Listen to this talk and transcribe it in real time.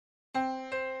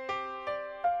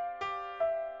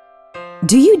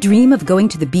Do you dream of going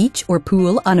to the beach or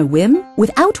pool on a whim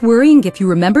without worrying if you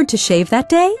remembered to shave that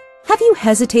day? Have you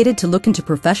hesitated to look into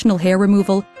professional hair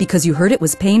removal because you heard it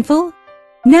was painful?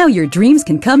 Now your dreams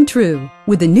can come true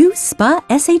with the new Spa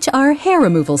Shr hair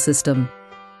removal system.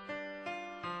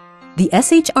 The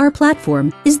Shr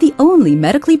platform is the only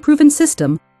medically proven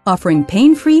system offering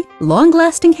pain-free,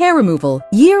 long-lasting hair removal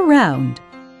year-round.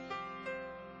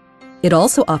 It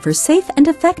also offers safe and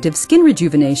effective skin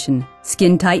rejuvenation,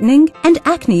 skin tightening, and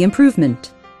acne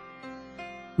improvement.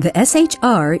 The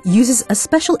Shr uses a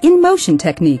special in-motion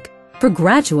technique for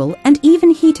gradual and even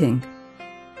heating.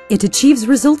 It achieves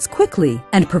results quickly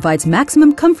and provides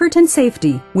maximum comfort and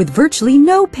safety with virtually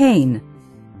no pain.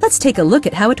 Let's take a look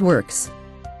at how it works.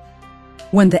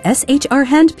 When the Shr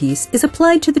handpiece is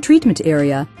applied to the treatment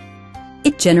area,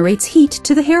 it generates heat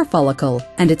to the hair follicle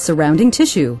and its surrounding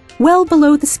tissue, well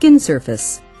below the skin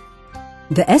surface.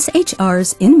 The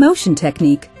Shr's in-motion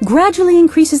technique gradually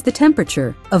increases the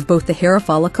temperature of both the hair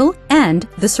follicle and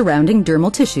the surrounding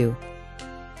dermal tissue.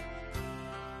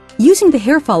 Using the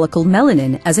hair follicle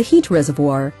melanin as a heat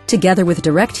reservoir, together with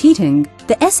direct heating,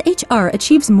 the Shr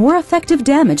achieves more effective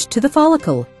damage to the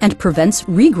follicle and prevents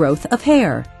regrowth of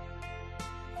hair.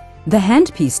 The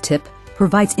handpiece tip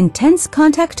provides intense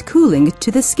contact cooling to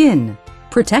the skin,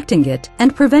 protecting it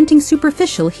and preventing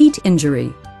superficial heat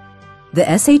injury. The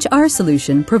Shr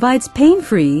solution provides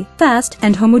pain-free, fast,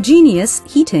 and homogeneous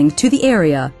heating to the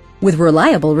area, with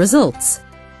reliable results.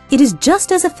 It is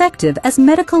just as effective as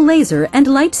medical laser and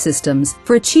light systems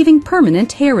for achieving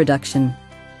permanent hair reduction.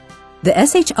 The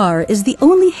Shr is the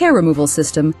only hair removal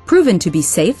system proven to be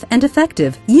safe and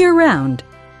effective year-round.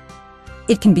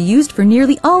 It can be used for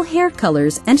nearly all hair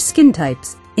colors and skin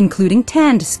types, including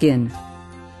tanned skin.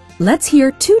 Let's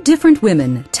hear two different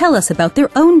women tell us about their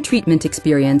own treatment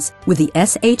experience with the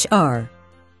Shr.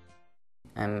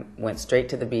 I went straight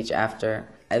to the beach after.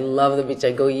 I love the beach.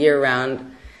 I go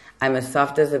year-round. I'm as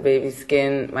soft as a baby's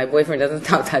skin. My boyfriend doesn't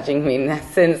stop touching me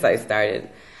since I started.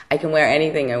 I can wear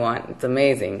anything I want. It's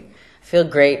amazing. I feel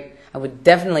great. I would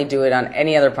definitely do it on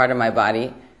any other part of my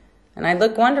body, and I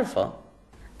look wonderful.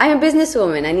 I'm a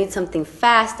businesswoman. I need something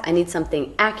fast, I need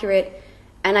something accurate,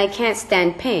 and I can't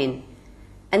stand pain.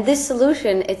 And this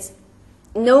solution, it's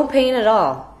no pain at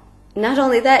all. Not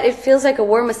only that, it feels like a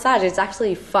warm massage. It's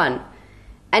actually fun.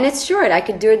 And it's short. I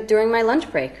could do it during my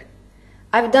lunch break.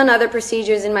 I've done other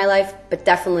procedures in my life, but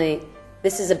definitely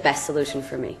this is the best solution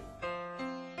for me.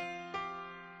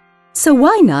 So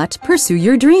why not pursue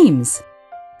your dreams?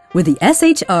 With the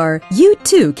Shr, you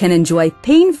too can enjoy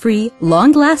pain-free,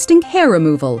 long-lasting hair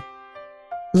removal.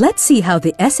 Let's see how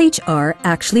the Shr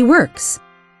actually works.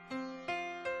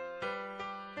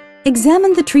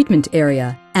 Examine the treatment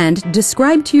area and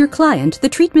describe to your client the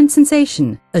treatment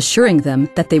sensation, assuring them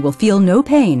that they will feel no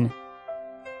pain.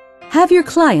 Have your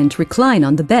client recline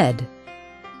on the bed.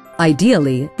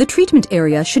 Ideally, the treatment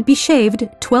area should be shaved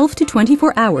 12 to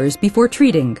 24 hours before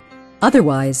treating.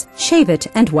 Otherwise, shave it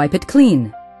and wipe it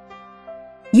clean.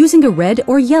 Using a red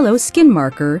or yellow skin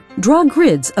marker, draw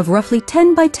grids of roughly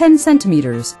 10 by 10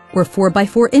 centimeters or 4 by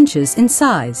 4 inches in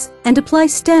size and apply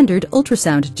standard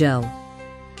ultrasound gel.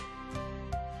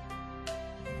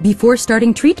 Before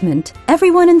starting treatment,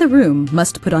 everyone in the room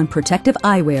must put on protective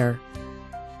eyewear.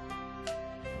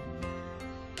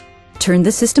 Turn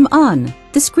the system on.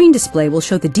 The screen display will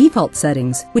show the default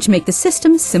settings, which make the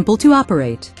system simple to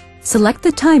operate. Select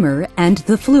the timer and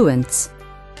the fluence.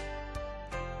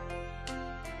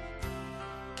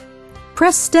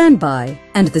 Press standby,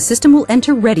 and the system will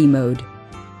enter ready mode.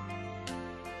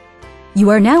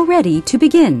 You are now ready to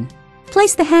begin.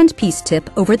 Place the handpiece tip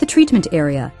over the treatment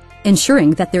area, ensuring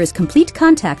that there is complete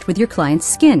contact with your client's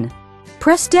skin.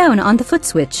 Press down on the foot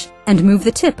switch and move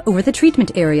the tip over the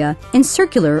treatment area in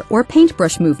circular or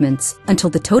paintbrush movements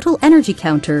until the total energy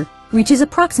counter reaches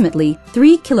approximately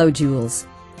 3 kilojoules.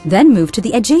 Then move to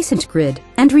the adjacent grid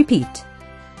and repeat.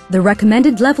 The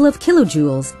recommended level of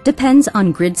kilojoules depends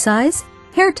on grid size,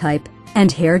 hair type, and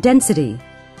hair density.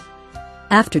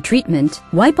 After treatment,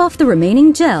 wipe off the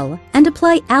remaining gel and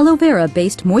apply aloe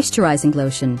vera-based moisturizing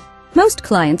lotion. Most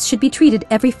clients should be treated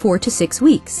every 4 to 6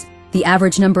 weeks. The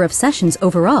average number of sessions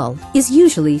overall is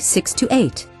usually 6 to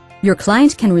 8. Your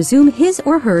client can resume his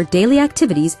or her daily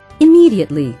activities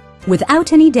immediately,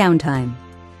 without any downtime.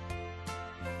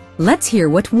 Let's hear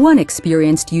what one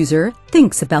experienced user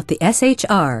thinks about the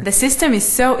Shr. The system is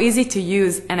so easy to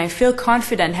use, and I feel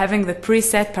confident having the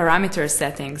preset parameter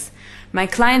settings. My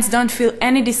clients don't feel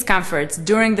any discomforts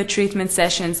during the treatment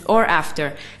sessions or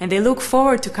after, and they look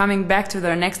forward to coming back to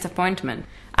their next appointment.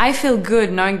 I feel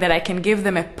good knowing that I can give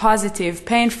them a positive,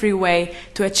 pain-free way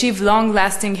to achieve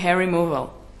long-lasting hair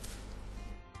removal.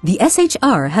 The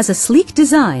SHR has a sleek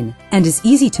design and is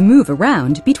easy to move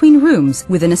around between rooms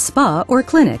within a spa or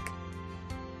clinic.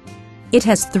 It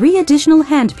has 3 additional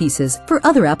handpieces for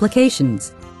other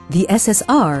applications: the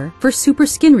SSR for super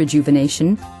skin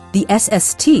rejuvenation, the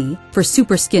SST for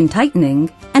super skin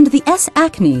tightening, and the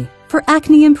S-Acne for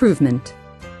acne improvement.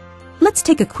 Let's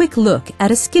take a quick look at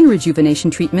a skin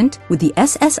rejuvenation treatment with the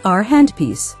SSR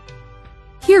handpiece.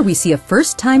 Here we see a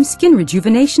first-time skin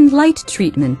rejuvenation light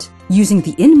treatment using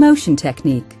the in-motion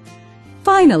technique.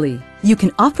 Finally, you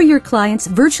can offer your clients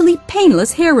virtually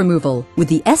painless hair removal with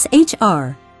the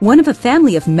SHR, one of a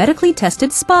family of medically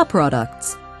tested spa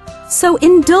products. So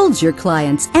indulge your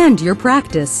clients and your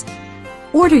practice.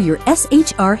 Order your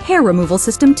SHR hair removal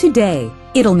system today.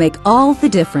 It'll make all the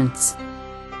difference.